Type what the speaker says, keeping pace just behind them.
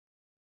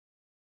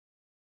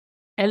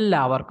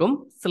എല്ലാവർക്കും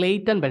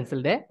slate and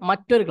പെൻസിലിന്റെ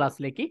മറ്റൊരു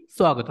ക്ലാസ്സിലേക്ക്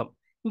സ്വാഗതം.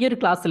 ഈ ഒരു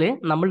ക്ലാസ്സിൽ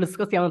നമ്മൾ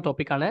ഡിസ്കസ് ചെയ്യുന്ന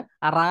ടോപ്പിക്കാണ്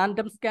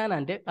random scan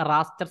and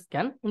raster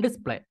scan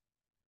display.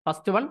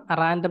 First one,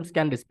 random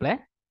scan display.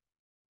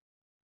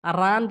 A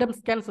random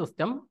scan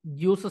system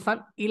uses an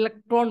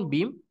electron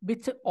beam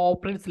which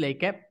operates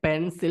like a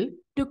pencil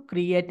to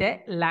create a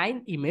line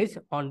image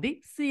on the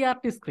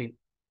CRT screen.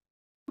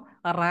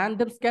 A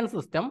random scan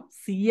system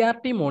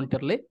CRT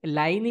മോണിറ്ററിൽ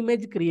line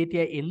image create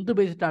ചെയ്യുക എന്ത്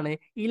ഉപയോഗിച്ചിട്ടാണ്?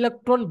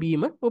 Electron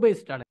beam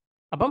ഉപയോഗിച്ചിട്ടാണ്.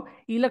 അപ്പം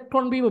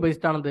electron beam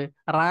ഉപയോഗിച്ചിട്ടാണത്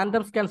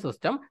random scan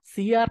system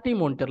CRT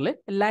മോണിറ്ററിൽ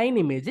line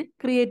image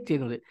create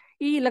ചെയ്യുന്നത്.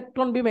 ഈ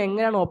electron beam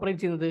എങ്ങനെയാണ്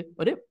operate ചെയ്യുന്നത്?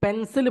 ഒരു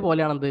പെൻസിൽ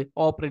പോലെയാണത്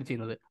ഓപ്പറേറ്റ്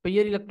ചെയ്യുന്നത്. അപ്പോൾ ഈ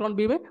ഒരു ഇലക്ട്രോൺ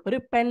ബീം ഒരു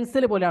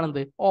പെൻസിൽ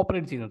പോലെയാണത്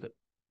ഓപ്പറേറ്റ് ചെയ്യുന്നത്.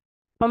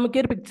 അപ്പം നമുക്ക്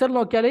ഈ ഒരു പിക്ചർ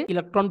നോക്കിയാൽ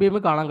ഇലക്ട്രോൺ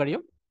ബീം കാണാൻ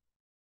കഴിയും.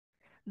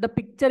 The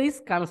picture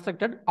is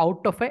constructed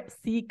out of A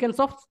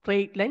sequence of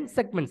straight line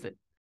segments.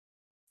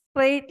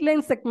 Straight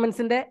line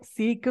സെഗ്മെന്റ്സിന്റെ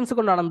sequence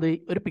കൊണ്ടാണ്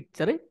ഒരു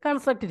പിക്ചർ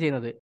കൺസ്ട്രക്ട്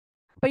ചെയ്യുന്നത്.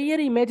 അപ്പോൾ ഈ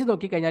ഒരു ഇമേജ്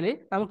നോക്കിക്കഴിഞ്ഞാൽ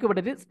നമുക്ക്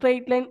ഇവിടെ ഒരു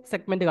സ്ട്രെയിറ്റ് ലൈൻ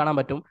സെഗ്മെന്റ് കാണാൻ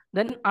പറ്റും.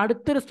 ദെൻ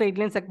അടുത്തൊരു സ്ട്രെയിറ്റ്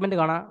ലൈൻ സെഗ്മെന്റ്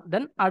കാണാം.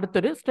 ദെൻ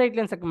അടുത്തൊരു സ്ട്രെയിറ്റ്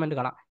ലൈൻ സെഗ്മെന്റ്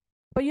കാണാം.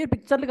 അപ്പോൾ ഈ ഒരു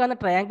പിക്ചറിൽ കാണുന്ന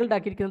ട്രയാങ്കിൾ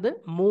ഉണ്ടാക്കിയിരിക്കുന്നത്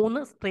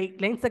 3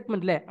 സ്ട്രെയിറ്റ് ലൈൻ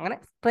സെഗ്മെന്റ് അല്ലേ? അങ്ങനെ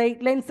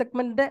സ്ട്രെയിറ്റ് ലൈൻ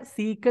സെഗ്മെന്റിന്റെ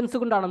സീക്വൻസ്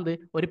കൊണ്ടാണ്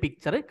ഒരു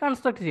പിക്ചർ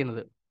കൺസ്ട്രക്ട്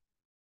ചെയ്യുന്നത്.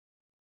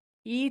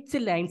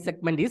 Each line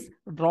segment is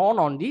drawn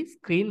on the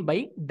screen by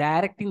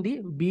directing the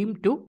beam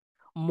to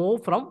move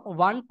from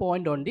one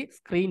point on the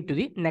screen to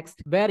the next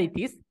where it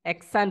is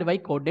x and y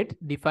coordinate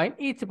define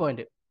each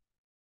point.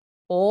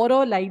 ഓരോ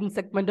line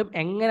സെഗ്മെന്റും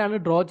എങ്ങനെയാണ്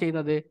draw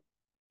ചെയ്യുന്നത്?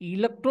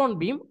 Electron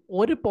beam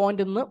ഒരു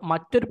പോയിന്റിൽ നിന്ന്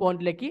മറ്റൊരു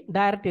പോയിന്റിലേക്ക്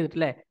direct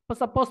ചെയ്തിട്ടില്ലേ? ഇപ്പൊ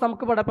സപ്പോസ്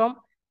നമുക്ക് ഇവിടെ ഇപ്പം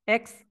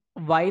എക്സ്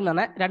വൈ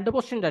എന്നാണ് 2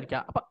 പൊസിഷൻ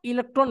ഉണ്ടായിരിക്കുക. അപ്പൊ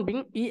ഇലക്ട്രോൺ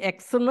ബീം ഈ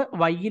എക്സ് നിന്ന്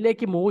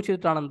വൈയിലേക്ക് മൂവ്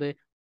ചെയ്തിട്ടാണെന്ത്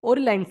ഒരു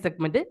ലൈൻ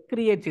സെഗ്മെന്റ്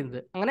ക്രിയേറ്റ്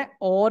ചെയ്യുന്നത്. അങ്ങനെ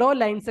ഓരോ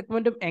ലൈൻ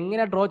സെഗ്മെന്റും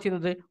എങ്ങനെ ഡ്രോ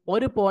ചെയ്യുന്നത്?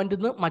 ഒരു പോയിന്റിൽ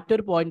നിന്ന്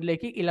മറ്റൊരു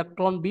പോയിന്റിലേക്ക്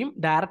ഇലക്ട്രോൺ ബീം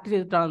ഡയറക്റ്റ്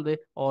ചെയ്തിട്ടാണ്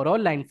ഓരോ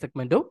ലൈൻ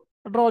സെഗ്മെന്റും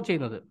ഡ്രോ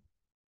ചെയ്യുന്നത്.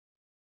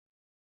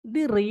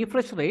 The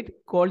refresh rate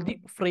called the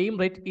frame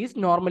rate is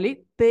normally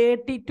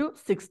 30 to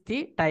 60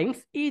 times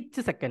each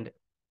second.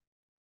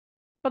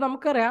 അപ്പോൾ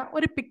നമുക്കറിയാം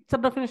ഒരു പിക്ചർ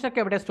ഡെഫിനിഷൻ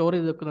ഒക്കെ എവിടെ സ്റ്റോർ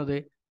ചെയ്ത് വെക്കുന്നത്?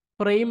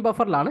 ഫ്രെയിം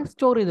ബഫറിലാണ്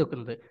സ്റ്റോർ ചെയ്ത്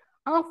വെക്കുന്നത്.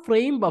 ആ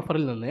ഫ്രെയിം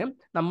ബഫറിൽ നിന്ന്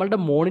നമ്മളുടെ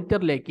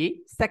മോണിറ്ററിലേക്ക്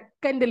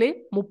സെക്കൻഡിൽ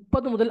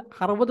 30 മുതൽ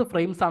 60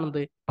 ഫ്രെയിംസ്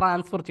ആണെന്ത്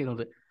ട്രാൻസ്ഫർ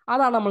ചെയ്യുന്നത്.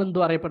 അതാണ് നമ്മൾ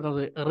എന്ത്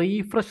അറിയപ്പെടുന്നത്?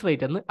 റീഫ്രഷ്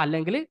റേറ്റ് എന്ന്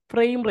അല്ലെങ്കിൽ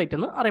ഫ്രെയിം റേറ്റ്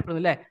എന്ന്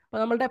അറിയപ്പെടുന്നത് അല്ലേ?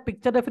 അപ്പോൾ നമ്മളുടെ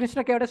പിക്ചർ ഡെഫിനിഷൻ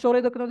ഒക്കെ എവിടെ സ്റ്റോർ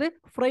ചെയ്ത് വെക്കുന്നത്?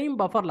 ഫ്രെയിം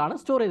ബഫറിലാണ്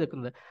സ്റ്റോർ ചെയ്ത്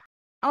വെക്കുന്നത്.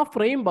 ആ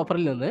ഫ്രെയിം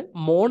ബഫറിൽ നിന്ന്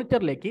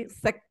മോണിറ്ററിലേക്ക്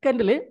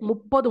സെക്കൻഡിൽ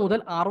 30 മുതൽ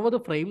 60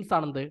 ഫ്രെയിംസ്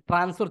ആണെന്ത്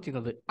ട്രാൻസ്ഫർ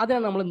ചെയ്യുന്നത്.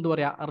 അതിനാണ് നമ്മൾ എന്ത്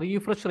പറയാ?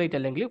 റീഫ്രഷ് റേറ്റ്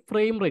അല്ലെങ്കിൽ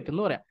ഫ്രെയിം റേറ്റ്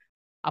എന്ന് പറയാം.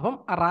 അപ്പം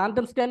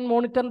റാൻഡം സ്കാൻ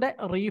മോണിറ്ററിന്റെ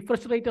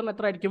റീഫ്രഷ് റേറ്റ്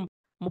എത്ര ആയിരിക്കും?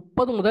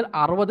 30 മുതൽ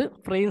 60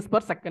 ഫ്രെയിംസ്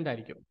പെർ സെക്കൻഡ്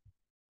ആയിരിക്കും.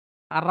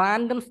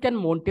 Random scan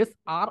monitors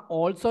are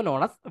also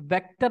known as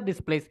vector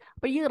displace.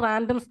 അപ്പോൾ ഈ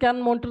റാൻഡം സ്കാൻ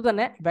മോണിറ്റർ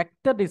തന്നെ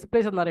വെക്ടർ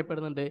ഡിസ്പ്ലേസ്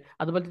എന്നറിയപ്പെടുന്നുണ്ട്.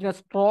 അതുപോലെ തന്നെ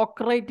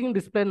സ്ട്രോക്ക് റേറ്റിംഗ്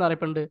ഡിസ്പ്ലേ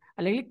എന്നറിയപ്പെടുന്നുണ്ട്,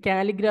 അല്ലെങ്കിൽ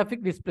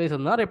കാലിഗ്രാഫിക് ഡിസ്പ്ലേസ്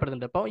എന്ന്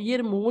അറിയപ്പെടുന്നുണ്ട്. അപ്പോൾ ഈ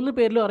ഒരു 3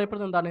 പേരിലും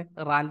അറിയപ്പെടുന്നത് എന്താണ്?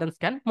 റാൻഡം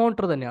സ്കാൻ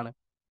മോണിറ്റർ തന്നെയാണ്.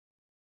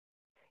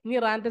 ഇനി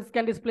റാൻഡം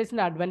സ്കാൻ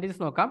ഡിസ്പ്ലേസിന്റെ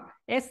അഡ്വാൻറ്റേജസ് നോക്കാം.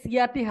 A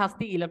CRT has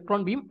the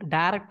electron beam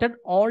directed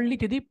only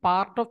to the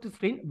part of the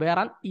screen where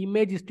an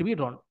image is to B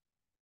drone.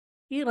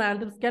 ഈ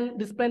റാൻഡം സ്കാൻ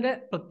ഡിസ്പ്ലേന്റെ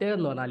പ്രത്യേകത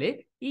എന്ന് പറഞ്ഞാൽ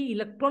ഈ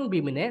ഇലക്ട്രോൺ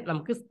ബീമിനെ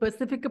നമുക്ക്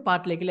സ്പെസിഫിക്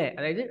പാർട്ടിലേക്ക് അല്ലേ,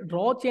 അതായത്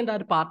ഡ്രോ ചെയ്യേണ്ട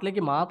ഒരു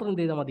പാർട്ടിലേക്ക് മാത്രം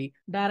എന്ത് ചെയ്താൽ മതി?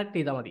 ഡയറക്റ്റ്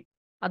ചെയ്താൽ മതി.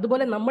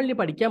 അതുപോലെ നമ്മൾ ഈ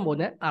പഠിക്കാൻ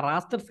പോകുന്ന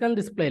raster scan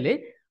ഡിസ്പ്ലേയിൽ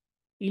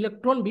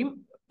electron beam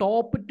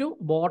top two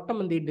bottom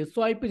എന്ത് ചെയ്യുന്നുണ്ട്?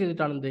 സ്വൈപ്പ്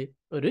ചെയ്തിട്ടാണ് എന്ത്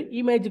ഒരു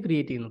ഇമേജ്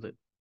ക്രിയേറ്റ് ചെയ്യുന്നത്.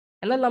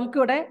 എന്നാൽ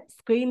നമുക്കിവിടെ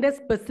സ്ക്രീനിന്റെ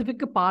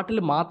സ്പെസിഫിക് പാർട്ടിൽ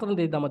മാത്രം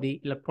എന്ത് ചെയ്താൽ മതി?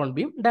 ഇലക്ട്രോൺ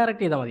ബീം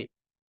ഡയറക്റ്റ് ചെയ്താൽ മതി.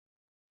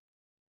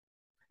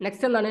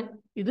 നെക്സ്റ്റ് എന്താണ്?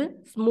 ഇത്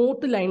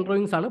സ്മൂത്ത് ലൈൻ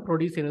ഡ്രോയിങ്സ് ആണ്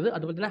പ്രൊഡ്യൂസ് ചെയ്യുന്നത്.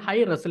 അതുപോലെ തന്നെ ഹൈ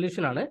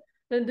റെസൊല്യൂഷൻ ആണ്.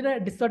 ഇതിന്റെ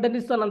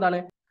ഡിസ്അഡ്വാൻറ്റേജസ് പറഞ്ഞാൽ എന്താണ്?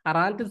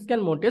 Random scan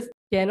monitors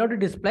cannot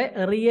display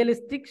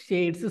realistic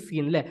shades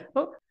scene അല്ലേ?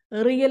 അപ്പോൾ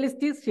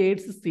റിയലിസ്റ്റിക്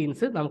ഷെയ്ഡ്സ്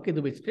സീൻസ് നമുക്ക് ഇത്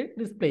വെച്ചിട്ട്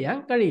ഡിസ്പ്ലേ ചെയ്യാൻ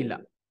കഴിയില്ല.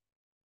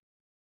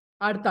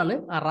 അടുത്താണ്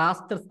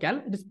raster scan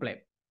display.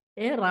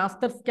 A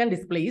raster scan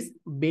display is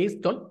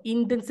based on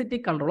intensity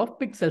control of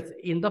pixels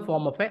in the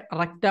form of A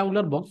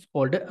rectangular box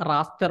called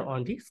raster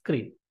on the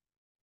screen.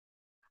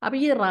 അപ്പോൾ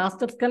ഈ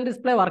റാസ്റ്റർ സ്കാൻ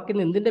ഡിസ്പ്ലേ വർക്ക്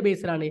ചെയ്യുന്ന എന്തിന്റെ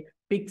ബേസിലാണ്?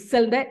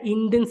 പിക്സലിന്റെ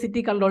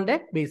intensity കൺട്രോളിന്റെ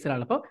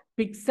ബേസിലാണ്. അപ്പോൾ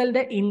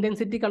പിക്സലിന്റെ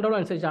intensity control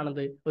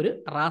അനുസരിച്ചാണ് ഒരു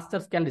raster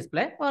scan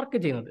display work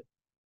ചെയ്യുന്നത്.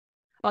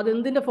 അപ്പോൾ അത്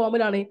എന്തിന്റെ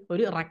ഫോമിലാണ്?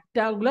 ഒരു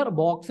റെക്ടാങ്കുലർ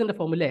ബോക്സിന്റെ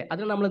ഫോമിലെ.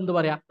 അതിന് നമ്മൾ എന്ത്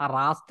പറയാ?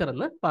 റാസ്റ്റർ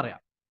എന്ന് പറയാം.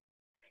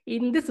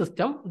 In the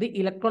system the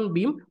electron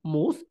beam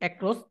moves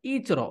across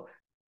each raw.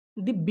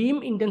 The beam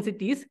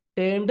intensity is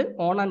turned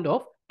on and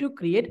of two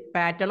create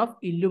pattern of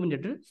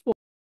illuminated spot.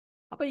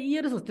 അപ്പോൾ ഈ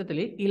ഒരു സിസ്റ്റത്തിൽ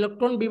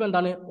ഇലക്ട്രോൺ ബീം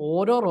എന്താണ്?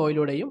 ഓരോ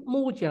റോയിലൂടെയും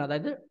മൂവ് ചെയ്യണം,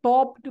 അതായത്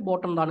ടോപ്പ് ടു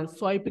ബോട്ടം എന്താണ്?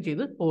 സ്വൈപ്പ്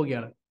ചെയ്ത്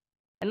പോവുകയാണ്.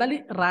 എന്നാൽ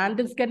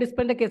റാൻഡം സ്കാൻ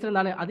ഡിസ്പ്ലേന്റെ കേസിൽ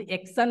എന്താണ്? അത്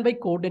എക്സ് ആൻഡ് വൈ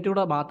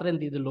കോർഡിനേറ്റിലൂടെ മാത്രമേ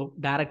എന്ത് ചെയ്തുള്ളൂ?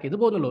 ഡയറക്റ്റ് ചെയ്ത്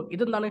പോകുന്നുള്ളൂ.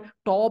 ഇതെന്താണ്?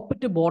 ടോപ്പ്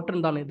ടു ബോട്ടം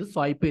എന്താണ്? ഇത്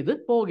സ്വൈപ്പ് ചെയ്ത്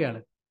പോവുകയാണ്.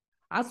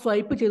 ആ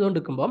സ്വൈപ്പ്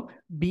ചെയ്തുകൊണ്ടിരിക്കുമ്പം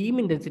ബീം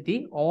ഇന്റൻസിറ്റി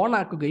ഓൺ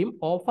ആക്കുകയും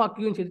ഓഫ്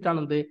ആക്കുകയും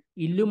ചെയ്തിട്ടാണ് എന്ത്?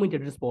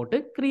 ഇല്ലുമിനേറ്റഡ് സ്പോട്ട്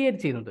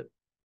ക്രിയേറ്റ് ചെയ്യുന്നത്.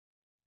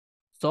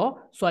 സോ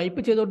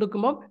സ്വൈപ്പ്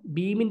ചെയ്തുകൊണ്ടിരിക്കുമ്പോൾ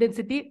ബീം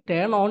ഇന്റൻസിറ്റി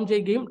ടേൺ ഓൺ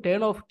ചെയ്യുകയും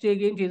ടേൺ ഓഫ്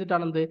ചെയ്യുകയും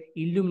ചെയ്തിട്ടാണ് എന്ത്?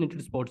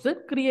 ഇല്ലുമിനേറ്റഡ് സ്പോട്ട്സ്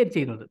ക്രിയേറ്റ്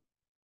ചെയ്യുന്നത്.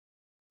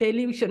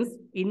 Televisions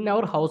in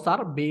our house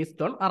are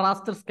based on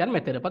raster scan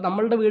method. അപ്പൊ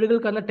നമ്മളുടെ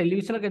വീടുകൾക്ക് വന്ന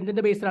ടെലിവിഷനൊക്കെ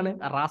എന്തിന്റെ ബേസിലാണ്?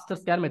 റാസ്റ്റർ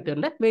സ്കാൻ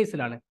മെത്തേഡിന്റെ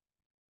ബേസിലാണ്.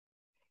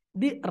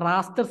 The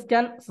raster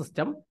scan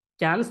system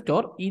can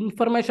store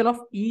information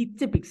of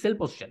each pixel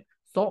position,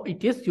 so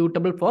it is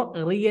suitable for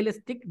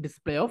realistic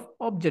display of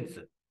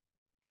objects.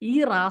 ഈ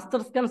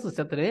raster scan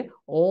സിസ്റ്റത്തിന്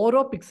ഓരോ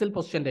പിക്സൽ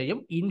പൊസിഷന്റെയും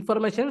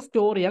ഇൻഫർമേഷൻ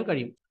സ്റ്റോർ ചെയ്യാൻ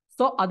കഴിയും.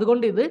 സോ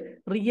അതുകൊണ്ട് ഇത്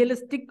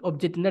റിയലിസ്റ്റിക്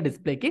ഒബ്ജക്റ്റിന്റെ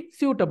ഡിസ്പ്ലേക്ക്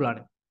സ്യൂട്ടബിൾ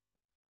ആണ്.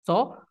 സോ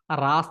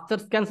റാസ്റ്റർ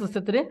സ്കാൻ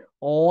സിസ്റ്റത്തിന്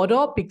ഓരോ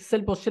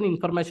പിക്സൽ പൊസിഷൻ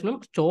ഇൻഫർമേഷനും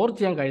സ്റ്റോർ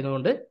ചെയ്യാൻ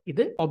കഴിയുന്നതുകൊണ്ട്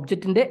ഇത്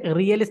ഒബ്ജക്റ്റിന്റെ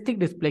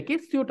റിയലിസ്റ്റിക് ഡിസ്പ്ലേക്ക്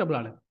സ്യൂട്ടബിൾ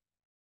ആണ്.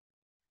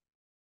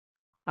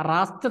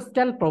 Raster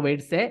scan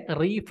provides A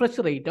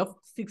refresh rate of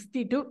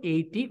 60 to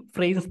 80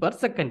 frames per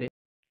second.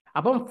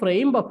 അപ്പം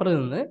ഫ്രെയിം ബഫറിൽ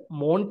നിന്ന്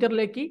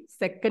മോണിറ്ററിലേക്ക്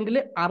സെക്കൻഡിൽ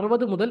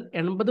 60 മുതൽ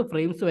 80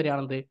 ഫ്രെയിംസ്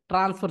വരെയാണത്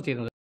ട്രാൻസ്ഫർ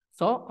ചെയ്യുന്നത്.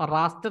 So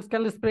raster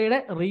scan ഡിസ്പ്ലേയുടെ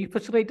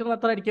refresh rate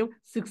എത്ര ആയിരിക്കും?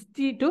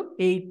 60 to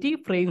 80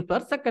 ഫ്രെയിംസ്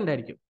പെർ സെക്കൻഡ്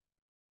ആയിരിക്കും.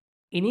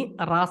 ഇനി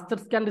റാസ്റ്റർ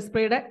സ്കാൻ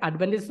ഡിസ്പ്ലേയുടെ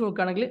അഡ്വാൻറ്റേജ്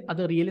നോക്കുകയാണെങ്കിൽ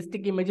അത്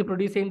റിയലിസ്റ്റിക് ഇമേജ്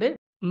പ്രൊഡ്യൂസ് ചെയ്യുന്നുണ്ട്,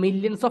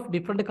 millions of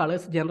different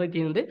colours generate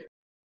ചെയ്യുന്നുണ്ട്,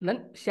 ദെൻ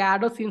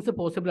ഷാഡോ സീൻസ്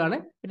പോസിബിൾ ആണ്.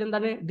 പിന്നെ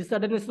എന്താണ്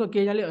ഡിസഡ്വാൻറ്റേജ് നോക്കി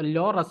കഴിഞ്ഞാൽ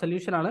ലോ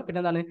റെസൊല്യൂഷൻ ആണ്,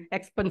 പിന്നെ എന്താണ്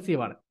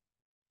എക്സ്പെൻസീവ് ആണ്.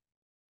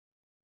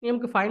 ഇനി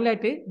നമുക്ക്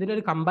ഫൈനലായിട്ട് ഇതിൻ്റെ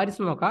ഒരു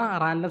കമ്പാരിസൺ നോക്കാം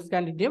റാൻഡം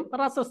സ്കാനിന്റെയും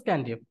റാസ്റ്റർ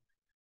സ്കാനിന്റെയും.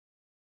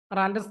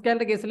 റാൻഡം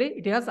സ്കാനിന്റെ കേസിൽ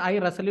ഇറ്റ് ഹാസ് ഹൈ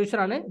റെസൊല്യൂഷൻ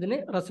ആണ്, ഇതിന്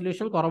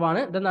റെസൊല്യൂഷൻ കുറവാണ്.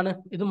 ഇതെന്താണ്?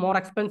 ഇത് മോർ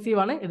എക്സ്പെൻസീവ്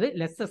ആണ്, ഇത്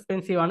ലെസ്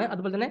എക്സ്പെൻസീവ് ആണ്.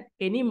 അതുപോലെ തന്നെ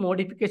any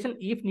modification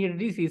if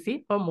needed is easy.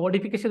 ഇപ്പൊ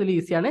മോഡിഫിക്കേഷൻ ഇതിൽ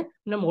ഈസിയാണ്,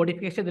 പിന്നെ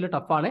മോഡിഫിക്കേഷൻ ഇതിൽ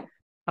ടഫാണ്.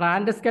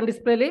 റാൻഡം സ്കാൻ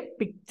ഡിസ്പ്ലേയിൽ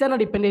പിക്ചറിനെ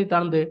ഡിപ്പെൻഡ്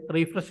ചെയ്തിട്ടാണ്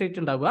റീഫ്രഷ്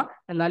റേറ്റ് ഉണ്ടാവുക.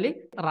 എന്നാൽ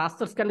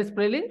raster scan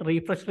ഡിസ്പ്ലേയിൽ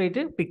refresh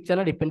rate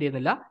പിക്ചറിനെ depend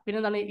ചെയ്യുന്നില്ല. പിന്നെ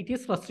എന്താണ്? It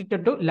is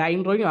restricted to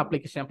line drawing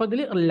application. അപ്പോൾ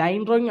ഇതിൽ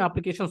ലൈൻ ഡ്രോയിങ്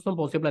ആപ്ലിക്കേഷൻസും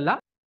പോസിബിൾ അല്ല.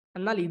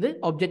 എന്നാൽ ഇത്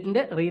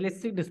ഒബ്ജക്റ്റിന്റെ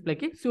റിയലിസ്റ്റിക്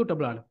ഡിസ്പ്ലേക്ക്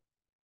സ്യൂട്ടബിൾ ആണ്.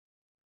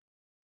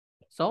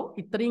 സോ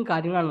ഇത്രയും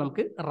കാര്യങ്ങളാണ്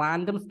നമുക്ക്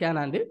random scan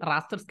and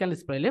raster scan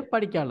ഡിസ്പ്ലേയിൽ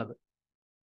പഠിക്കാനുള്ളത്.